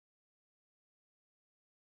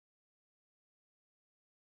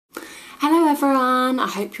everyone,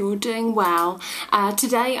 I hope you're all doing well.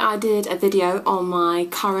 Today I did a video on my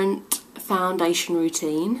current foundation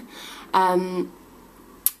routine.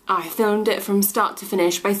 I filmed it from start to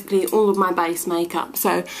finish, basically all of my base makeup,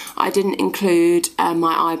 so I didn't include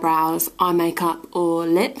my eyebrows, eye makeup or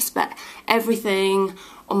lips, but everything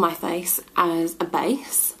on my face as a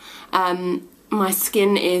base. My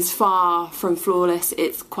skin is far from flawless,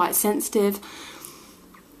 it's quite sensitive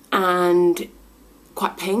and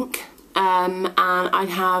quite pink, and I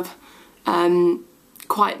have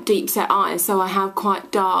quite deep set eyes, so I have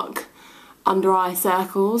quite dark under eye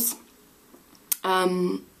circles,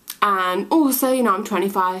 and also, you know, I'm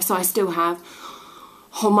 25, so I still have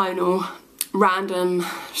hormonal random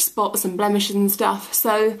spots and blemishes and stuff,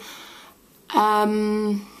 so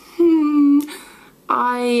I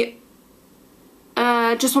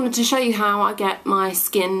just wanted to show you how I get my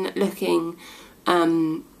skin looking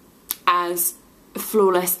as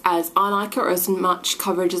flawless as I like it, or as much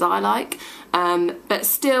coverage as I like, but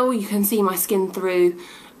still you can see my skin through.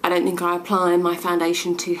 I don't think I apply my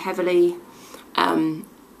foundation too heavily, and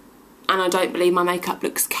I don't believe my makeup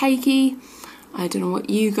looks cakey. I don't know what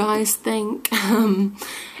you guys think.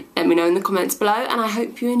 Let me know in the comments below, and I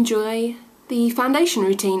hope you enjoy the foundation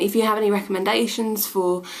routine. If you have any recommendations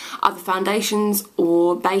for other foundations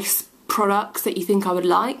or base products that you think I would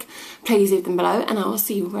like, please leave them below, and I will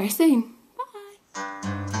see you very soon.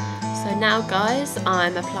 So now guys,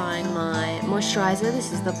 I'm applying my moisturiser.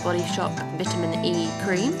 This is the Body Shop Vitamin E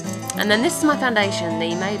Cream. And then this is my foundation,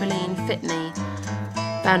 the Maybelline Fit Me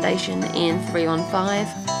foundation in 315,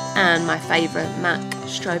 and my favourite MAC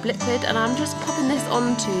Strobe Liquid. And I'm just popping this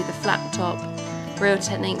onto the flat top Real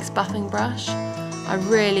Techniques buffing brush. I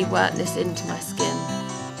really work this into my skin,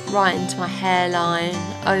 right into my hairline,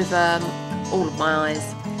 over all of my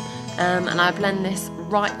eyes. And I blend this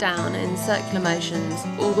right down in circular motions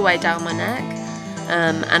all the way down my neck,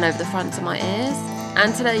 and over the fronts of my ears.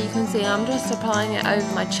 And today you can see I'm just applying it over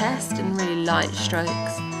my chest in really light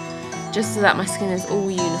strokes, just so that my skin is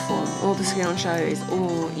all uniform. All the skin on show is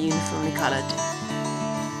all uniformly coloured.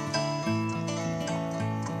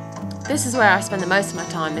 This is where I spend the most of my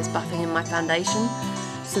time, is buffing in my foundation,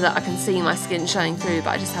 so that I can see my skin showing through, but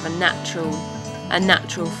I just have a natural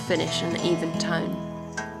finish and even tone.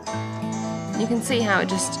 You can see how it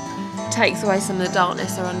just takes away some of the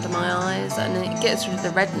darkness under my eyes, and it gets rid of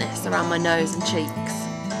the redness around my nose and cheeks.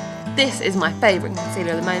 This is my favourite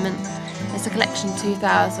concealer at the moment. It's a Collection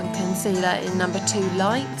 2000 concealer in number 2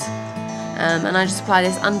 light, and I just apply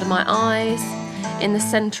this under my eyes, in the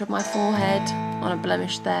centre of my forehead, on a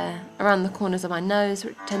blemish there, around the corners of my nose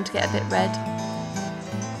which tend to get a bit red,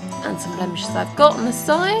 and some blemishes I've got on the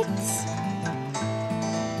sides.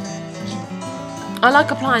 I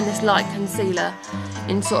like applying this light concealer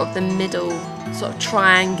in sort of the middle, sort of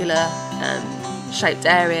triangular shaped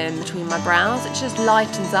area in between my brows. It just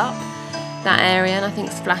lightens up that area, and I think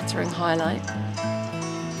it's flattering highlight.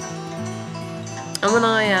 And when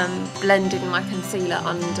I blend in my concealer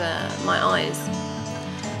under my eyes,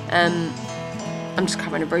 I'm just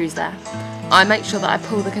covering a bruise there, I make sure that I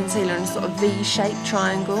pull the concealer in a sort of V-shaped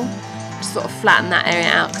triangle to sort of flatten that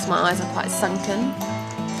area out, because my eyes are quite sunken.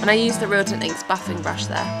 And I use the Real Techniques buffing brush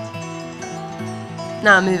there.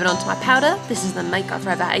 Now I'm moving on to my powder. This is the Make Up For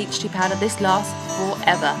Ever HD powder. This lasts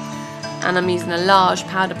forever. And I'm using a large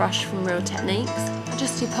powder brush from Real Techniques. I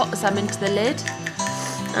just do pop some into the lid,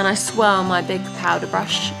 and I swirl my big powder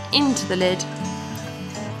brush into the lid,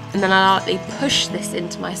 and then I lightly push this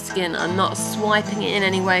into my skin. I'm not swiping it in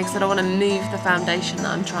any way, because I don't want to move the foundation that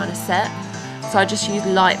I'm trying to set. So I just use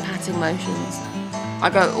light patting motions. I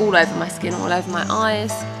go all over my skin, all over my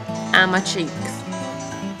eyes and my cheeks.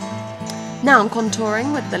 Now I'm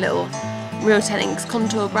contouring with the little Real Techniques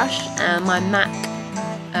contour brush and my MAC,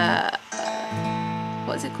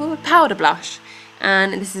 what is it called? Powder blush.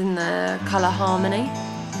 And this is in the colour Harmony.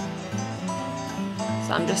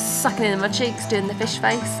 So I'm just sucking in my cheeks, doing the fish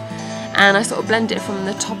face, and I sort of blend it from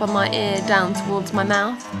the top of my ear down towards my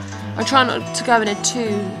mouth. I try not to go in a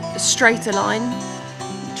too straight a line,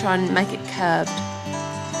 try and make it curved.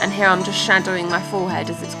 And here I'm just shadowing my forehead,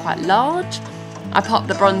 as it's quite large. I pop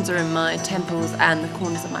the bronzer in my temples and the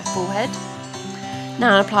corners of my forehead.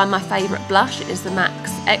 Now I apply my favourite blush. It is the MAC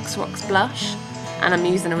X Rocks blush, and I'm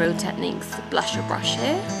using a Real Techniques blusher brush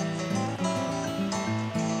here.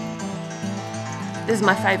 This is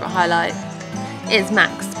my favourite highlight. It's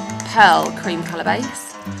MAC's Pearl Cream Colour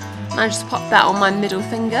Base. And I just pop that on my middle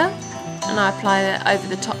finger, and I apply it over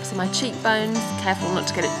the tops of my cheekbones. Careful not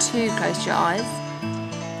to get it too close to your eyes.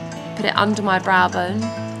 Put it under my brow bone,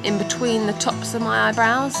 in between the tops of my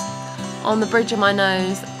eyebrows, on the bridge of my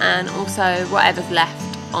nose, and also whatever's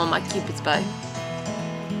left on my cupid's bow.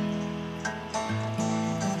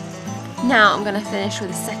 Now I'm going to finish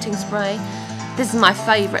with a setting spray. This is my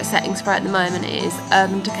favourite setting spray at the moment. It is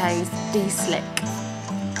Urban Decay's De-Slick.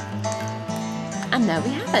 And there we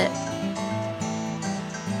have it.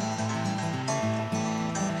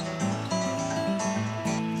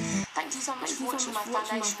 Thank you so much for watching my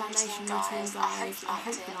foundation routine, guys. I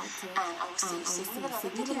hope you liked it, and I will see you soon in another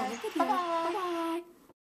video. Bye bye.